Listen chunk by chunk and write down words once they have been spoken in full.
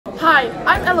Hi,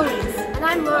 I'm Eloise. And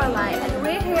I'm Lorelai, and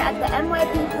we're here at the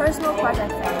MYP Personal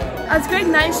Project Fair. As grade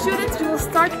 9 students, we will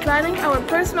start planning our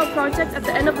personal project at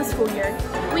the end of the school year.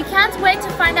 We can't wait to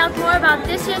find out more about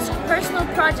this year's personal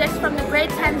projects from the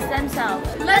grade 10s themselves.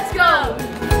 Let's go!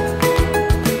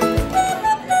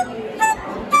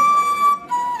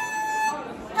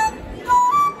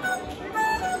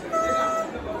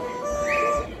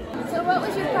 So what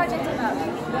was your project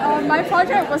about? My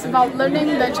project was about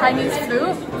learning the Chinese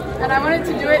flute, and I wanted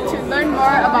to do it to learn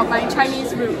more about my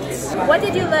Chinese roots. What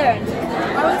did you learn?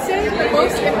 I would say the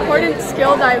most important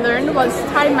skill that I learned was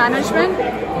time management,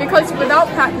 because without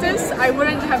practice, I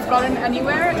wouldn't have gotten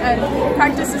anywhere, and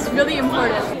practice is really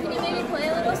important. Can you maybe play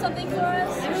a little something for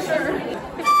us? Sure.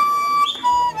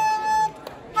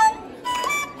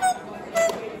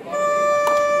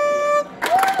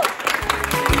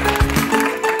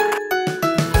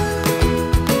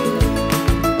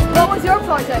 What was your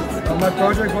project? My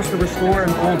project was to restore an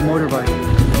old motorbike.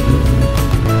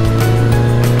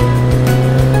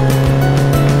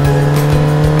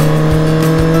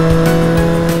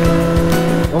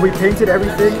 Well, we painted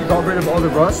everything, got rid of all the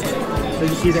rust, so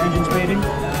you see the engine's fading.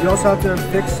 We also had to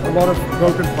fix a lot of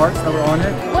broken parts that were on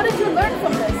it. What did you learn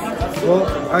from this? Well,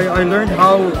 I learned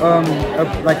how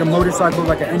a motorcycle,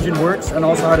 like an engine works, and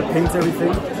also how to paint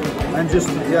everything, and just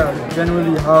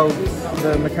generally how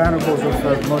the mechanicals of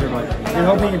the motorbike. It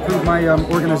helped me improve my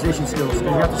organization skills, and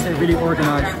you have to stay really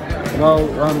organized while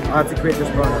I have to create this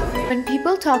product. When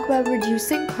people talk about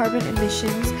reducing carbon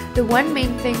emissions, the one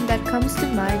main thing that comes to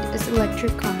mind is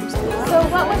electric cars. So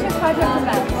what was your project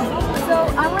about?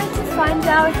 So I wanted to find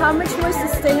out how much more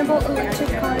sustainable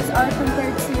electric cars are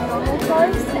compared to normal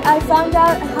cars. I found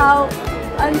out how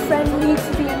unfriendly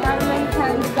to the environment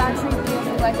can battery-fueled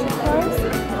electric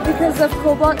cars because of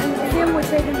cobalt and lithium, which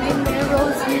are the main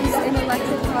minerals used in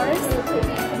electric cars.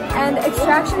 And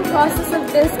extraction process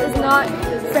of this is not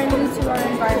friendly to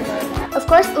our environment. Of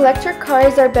course, electric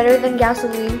cars are better than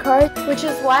gasoline cars, which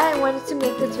is why I wanted to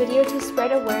make this video to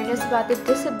spread awareness about the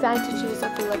disadvantages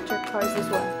of electric cars as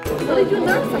well. What did you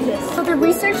learn from this? So the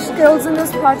research skills in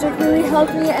this project really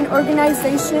helped me, and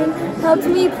organization helped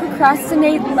me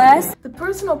procrastinate less. The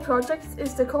personal project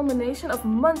is the culmination of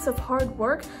months of hard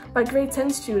work by grade 10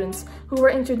 students who were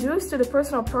introduced to the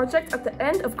personal project at the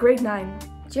end of grade 9.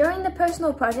 During the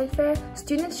Personal Project Fair,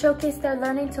 students showcase their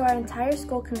learning to our entire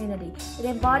school community. It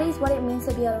embodies what it means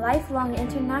to be a lifelong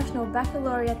international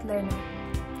baccalaureate learner.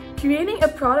 Creating a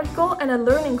product goal and a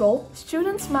learning goal,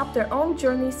 students map their own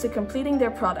journeys to completing their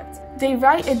product. They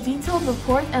write a detailed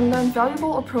report and learn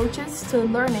valuable approaches to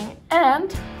learning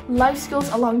and life skills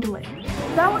along the way.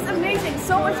 That was amazing!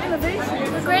 So much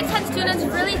innovation! The grade 10 students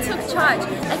really took charge.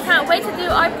 I can't wait to do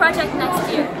our project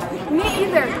next year. Me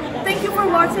either! Thank you for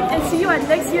watching and see you at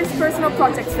next year's Personal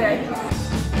Projects Fair.